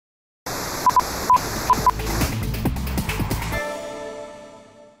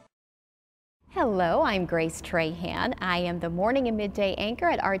Hello, I'm Grace Trahan. I am the morning and midday anchor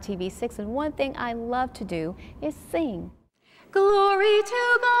at RTV6, and one thing I love to do is sing. Glory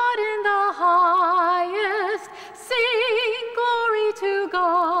to God in the highest, sing glory to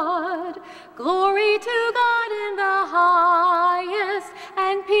God. Glory to God in the highest,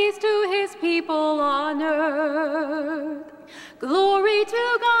 and peace to his people on earth. Glory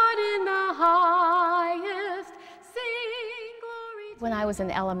to God in the highest, sing glory to. When I was in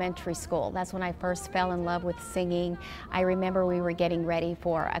elementary school, that's when I first fell in love with singing. I remember we were getting ready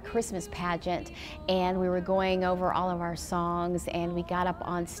for a Christmas pageant, and we were going over all of our songs, and we got up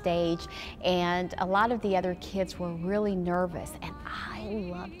on stage, and a lot of the other kids were really nervous, and I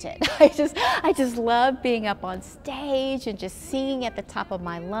loved it. I just loved being up on stage and just singing at the top of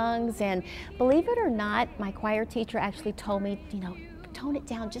my lungs. And believe it or not, my choir teacher actually told me, tone it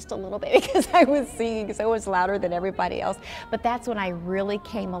down just a little bit, because I was singing so much louder than everybody else. But that's when I really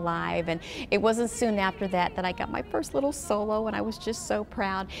came alive, and it wasn't soon after that that I got my first little solo, and I was just so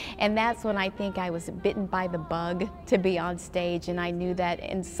proud. And that's when I think I was bitten by the bug to be on stage, and I knew that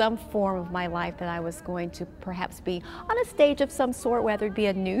in some form of my life that I was going to perhaps be on a stage of some sort, whether it be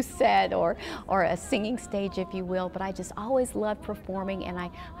a news set or a singing stage, if you will. But I just always loved performing, and I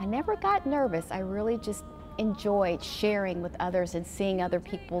never got nervous. I really just enjoyed sharing with others and seeing other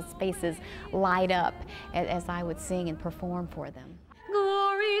people's faces light up as I would sing and perform for them.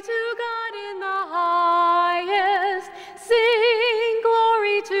 Glory to God in the highest, sing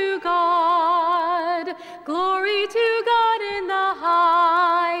glory to God. Glory to God in the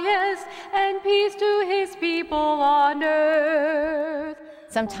highest, and peace to his people on earth.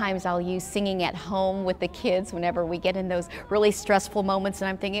 Sometimes I'll use singing at home with the kids whenever we get in those really stressful moments, and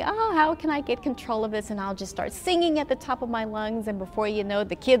I'm thinking, oh, how can I get control of this? And I'll just start singing at the top of my lungs, and before you know it,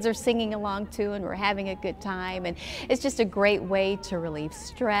 the kids are singing along too, and we're having a good time. And it's just a great way to relieve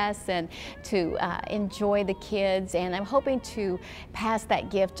stress and to enjoy the kids, and I'm hoping to pass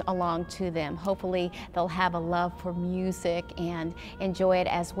that gift along to them. Hopefully they'll have a love for music and enjoy it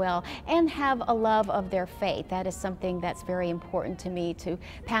as well, and have a love of their faith. That is something that's very important to me to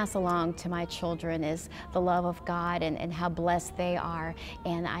pass along to my children, is the love of God and how blessed they are.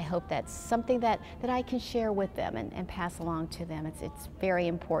 And I hope that's something that I can share with them and pass along to them. It's very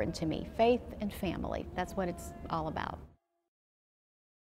important to me. Faith and family, that's what it's all about.